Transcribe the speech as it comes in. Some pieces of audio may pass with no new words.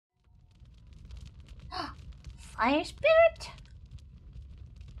fire spirit?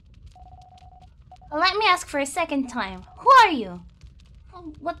 Let me ask for a second time. Who are you?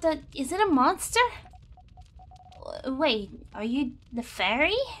 What the... Is it a monster? Wait, are you the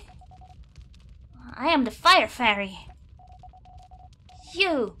fairy? I am the fire fairy.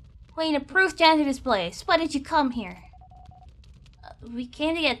 You! Who ain't approved to enter this place? Why did you come here? We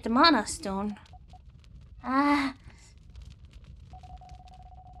came to get the mana stone. Do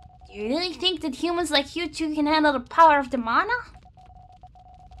you really think that humans like you two can handle the power of the mana?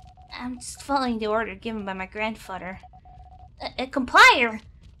 I'm just following the order given by my grandfather. A complier?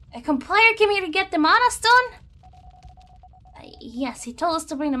 A complier came here to get the mana stone? Yes, he told us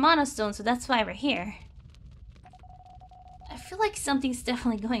to bring the mana stone, so that's why we're here. I feel like something's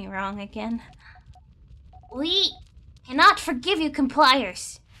definitely going wrong again. We cannot forgive you,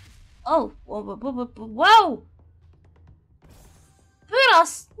 compliers. Oh, whoa!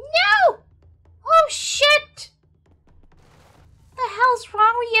 Budos, no! Oh shit! What the hell's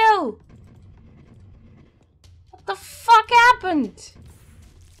wrong with you? What the fuck happened?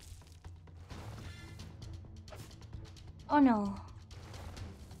 Oh no.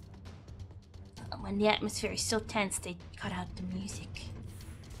 When the atmosphere is so tense, they cut out the music.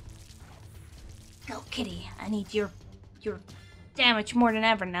 Go, Kitty. I need your damage more than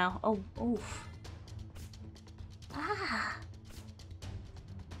ever now. Oh, oof. Ah.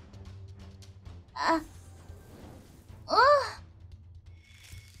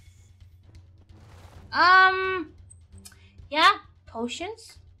 Yeah,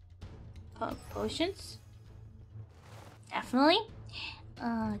 potions. Potions. Definitely.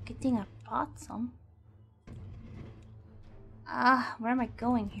 Good thing I bought some. Where am I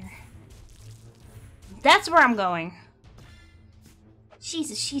going here? That's where I'm going.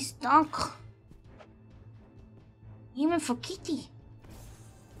 Jesus, she stunk. Even for Kitty.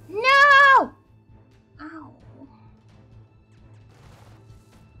 No! Ow.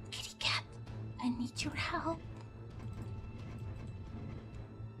 Kitty cat, I need your help.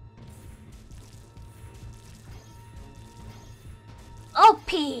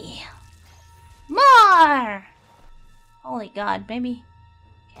 OP! More! Holy God, baby.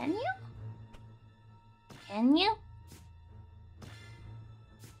 Can you? Can you?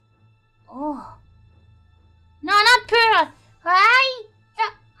 Oh. No, not Pura! Hi!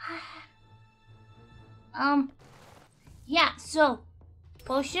 Yeah, so,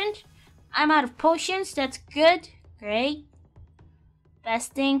 potions. I'm out of potions, that's good. Great.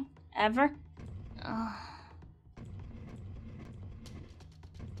 Best thing ever.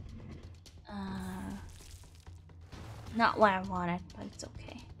 Not what I wanted, but it's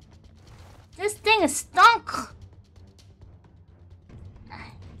okay. This thing is stunk!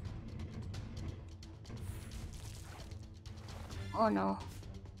 Oh no.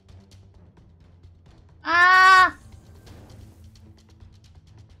 Ah!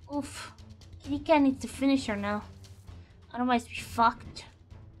 Oof. Kitty cat needs to finish her now. Otherwise we're fucked.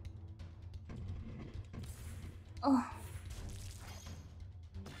 Oh.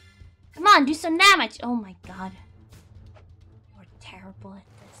 Come on, do some damage! Oh my God. You're terrible at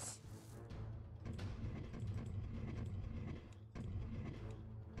this.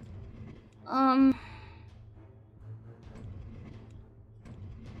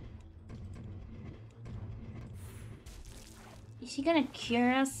 Is she gonna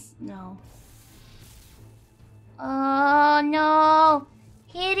cure us? No. Oh no!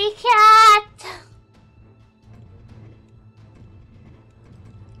 Kitty cat!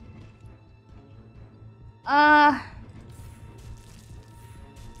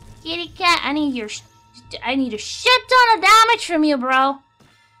 Kitty cat, I need a shit ton of damage from you, bro.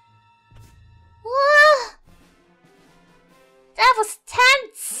 That was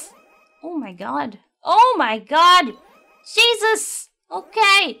tense. Oh my God. Oh my God. Jesus.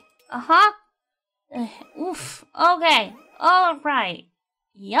 Okay. Oof. Okay. All right.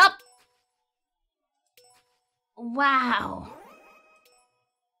 Yup. Wow.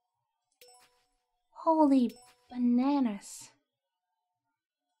 Holy bananas.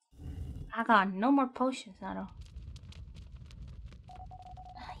 I got no more potions, Otto.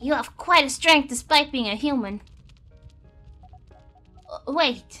 You have quite a strength despite being a human.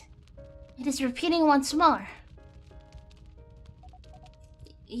 Wait. It is repeating once more.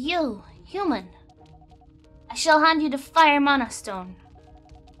 You, human. I shall hand you the Fire Mana Stone,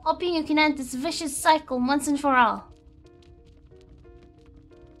 hoping you can end this vicious cycle once and for all.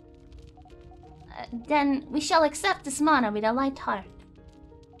 Then we shall accept this mana with a light heart.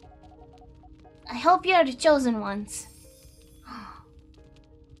 I hope you are the chosen ones.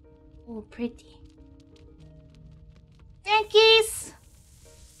 Oh, pretty. Thankies!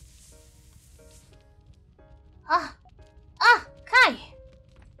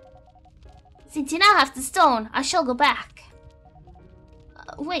 Since you now have the stone, I shall go back.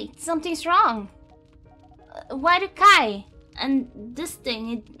 Wait, something's wrong. Why did Kai and this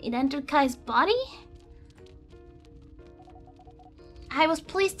thing, it entered Kai's body? I was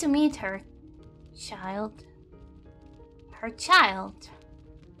pleased to meet her, child. Her child.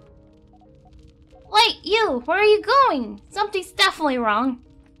 Wait, you! Where are you going? Something's definitely wrong.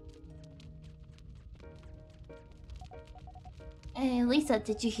 Hey, Lisa,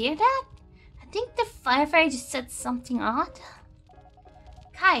 did you hear that? I think the firefighter just said something odd.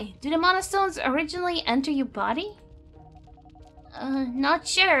 Kai, do the mana stones originally enter your body? Not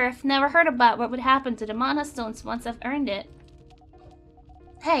sure. I've never heard about what would happen to the mana stones once I've earned it.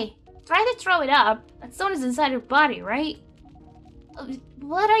 Hey, try to throw it up. That stone is inside your body, right?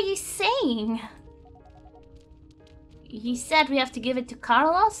 What are you saying? He said we have to give it to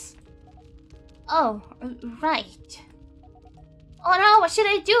Carlos? Oh, right. Oh no, what should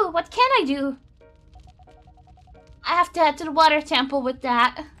I do? What can I do? I have to head to the water temple with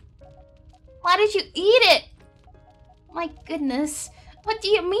that. Why did you eat it? My goodness. What do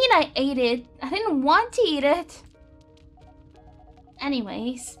you mean I ate it? I didn't want to eat it.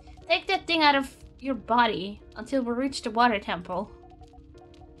 Anyways, take that thing out of your body until we reach the water temple.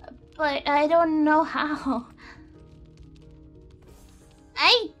 But I don't know how.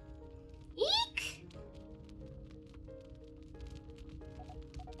 Eek!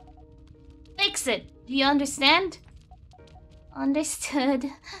 Fix it. Do you understand? Understood.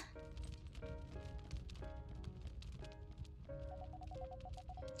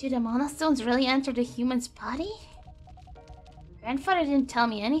 Do the mana stones really enter the human's body? Grandfather didn't tell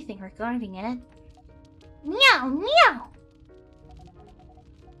me anything regarding it. Meow, meow!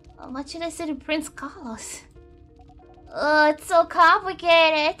 What should I say to Prince Carlos? Oh, it's so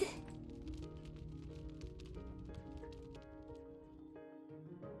complicated.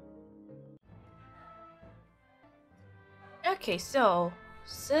 Okay, so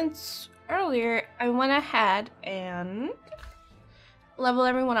since earlier I went ahead and level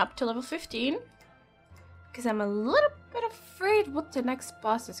everyone up to level 15 because I'm a little bit afraid what the next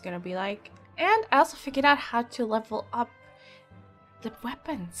boss is gonna be like, and I also figured out how to level up the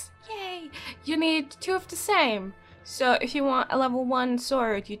weapons. Yay! You need 2 of the same. So if you want a level 1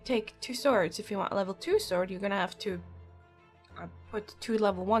 sword, you take 2 swords. If you want a level 2 sword, you're gonna have to put 2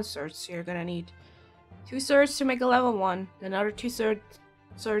 level 1 swords. So you're gonna need 2 swords to make a level 1, another 2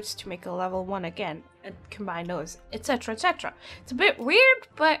 swords to make a level 1 again, and combine those, etc, etc. It's a bit weird,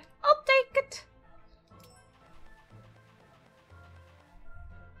 but I'll take it.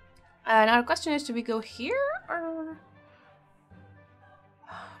 Now the question is, do we go here, or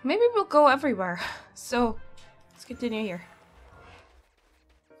maybe we'll go everywhere? So let's continue here.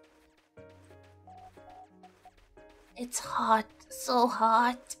 It's hot, so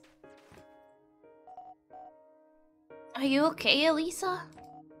hot. Are you okay, Elisa?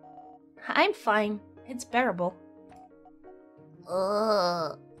 I'm fine. It's bearable.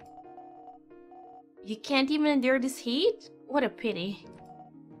 You can't even endure this heat? What a pity.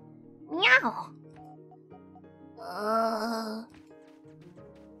 Meow.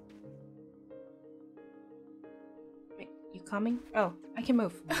 Wait, you coming? Oh, I can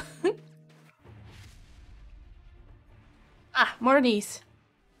move. Ah, more of these.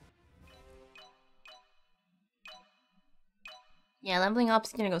 Yeah, leveling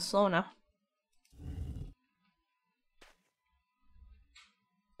up's gonna go slow now.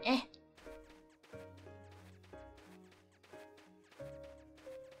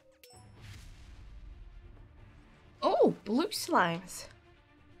 Oh, blue slimes.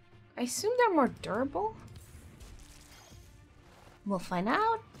 I assume they're more durable? We'll find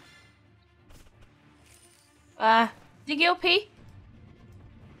out. Diggy OP?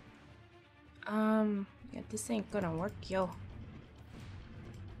 Yeah, this ain't gonna work, yo.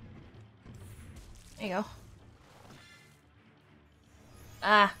 There you go.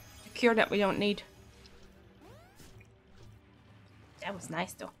 Ah, a cure that we don't need. That was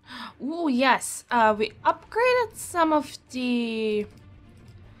nice though. Ooh, yes. We upgraded some of the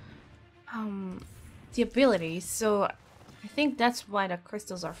abilities, so I think that's why the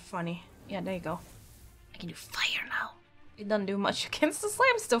crystals are funny. Yeah, there you go. I can do fire now. It doesn't do much against the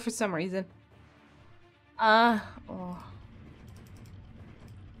slime still for some reason. Oh.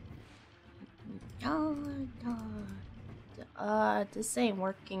 This ain't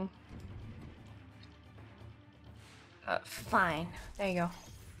working. Fine. There you go.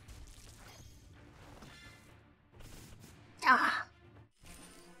 Ah.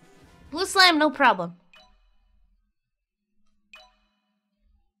 Blue slime, no problem.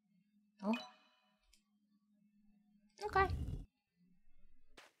 Oh. Okay.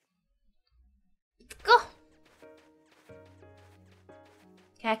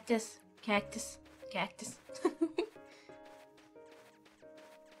 Cactus, cactus, cactus.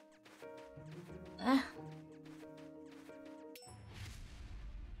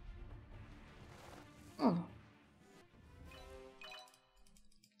 Oh.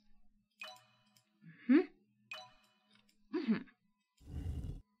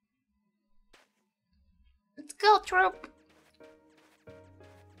 Let's go, troop.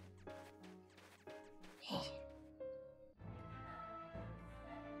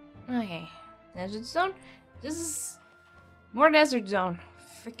 Okay, desert zone. This is more desert zone.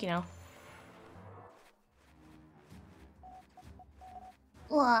 Freaking hell.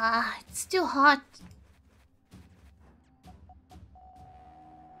 Wow, it's too hot.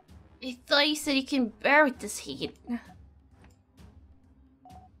 I thought you said you can bear with this heat.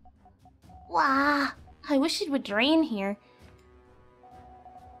 Wow, I wish it would rain here.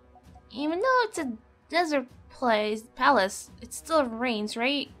 Even though it's a desert palace, it still rains,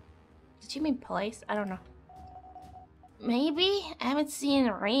 right? Did you mean place? I don't know. Maybe? I haven't seen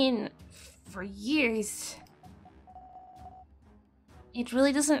rain for years. It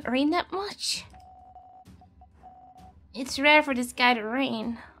really doesn't rain that much. It's rare for the sky to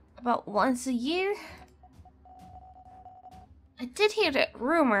rain. About once a year. I did hear that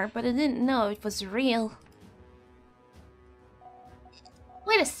rumor, but I didn't know it was real.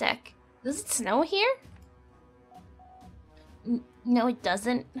 Wait a sec. Does it snow here? No, it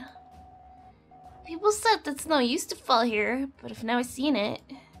doesn't. People said that snow used to fall here, but I've never seen it.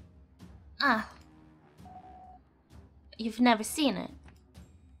 Ah. You've never seen it.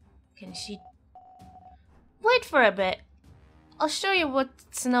 Can she... Wait for a bit. I'll show you what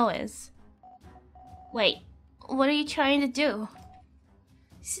snow is. Wait, what are you trying to do?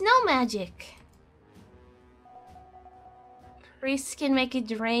 Snow magic. Priests can make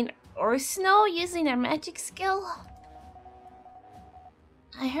it rain or snow using their magic skill.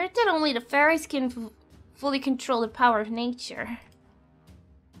 I heard that only the fairies can fully control the power of nature.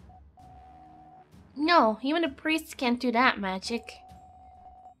 No, even the priests can't do that magic.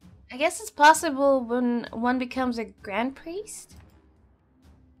 I guess it's possible when one becomes a grand priest?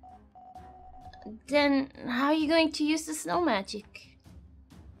 Then how are you going to use the snow magic?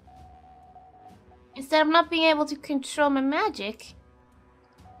 Instead of not being able to control my magic,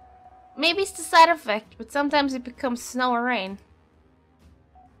 maybe it's the side effect, but sometimes it becomes snow or rain.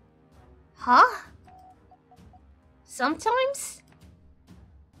 Huh? Sometimes?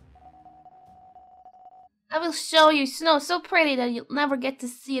 I will show you snow so pretty that you'll never get to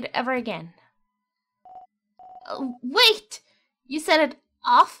see it ever again. Wait! You said it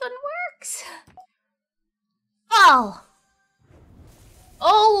often works? Fall!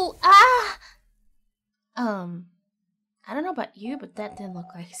 Oh, ah! I don't know about you, but that didn't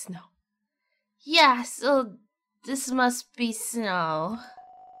look like snow. Yeah, so this must be snow.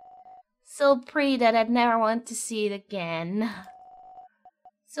 So pretty that I'd never want to see it again.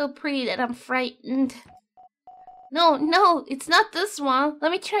 So pretty that I'm frightened. No, it's not this one.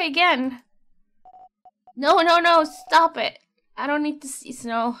 Let me try again. No, stop it. I don't need to see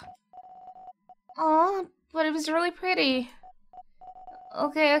snow. Aw, but it was really pretty.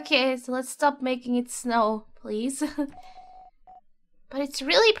 Okay, so let's stop making it snow, please. But it's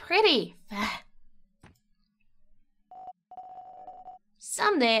really pretty.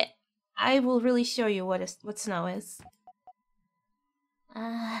 Someday, I will really show you what snow is.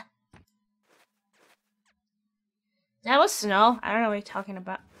 That was snow. I don't know what you're talking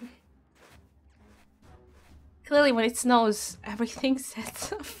about. Clearly, when it snows, everything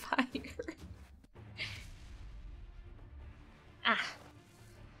sets on fire.